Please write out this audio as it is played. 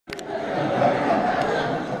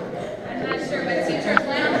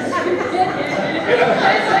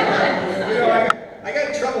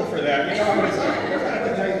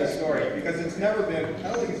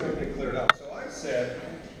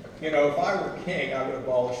king, I would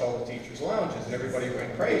abolish all the teachers' lounges, and everybody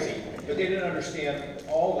went crazy. But they didn't understand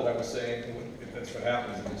all that I was saying, if that's what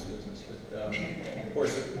happens in this business. But, of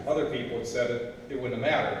course, if other people had said it, it wouldn't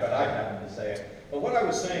have mattered, but I happened to say it. But what I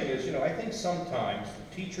was saying is, I think sometimes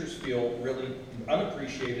teachers feel really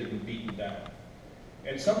unappreciated and beaten down.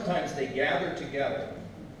 And sometimes they gather together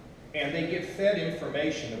and they get fed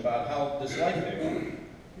information about how disliked they are.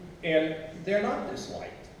 And they're not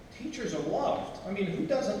disliked. Teachers are loved. I mean, who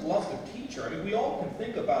doesn't love the teacher? I mean, we all can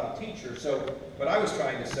think about a teacher. So what I was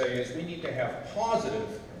trying to say is we need to have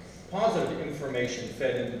positive information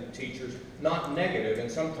fed into the teachers, not negative.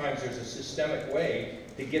 And sometimes there's a systemic way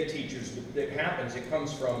to get teachers that happens. It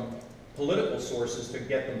comes from political sources to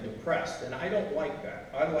get them depressed. And I don't like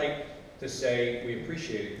that. I like to say we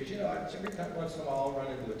appreciate it. Because, every time once in a while I'll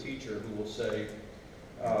run into a teacher who will say,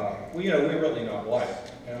 well, we're really not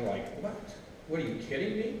liked. And I'm like, what? What, are you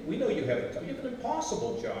kidding me? We know you have an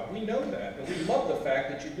impossible job. We know that. And we love the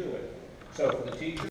fact that you do it. So for the teachers,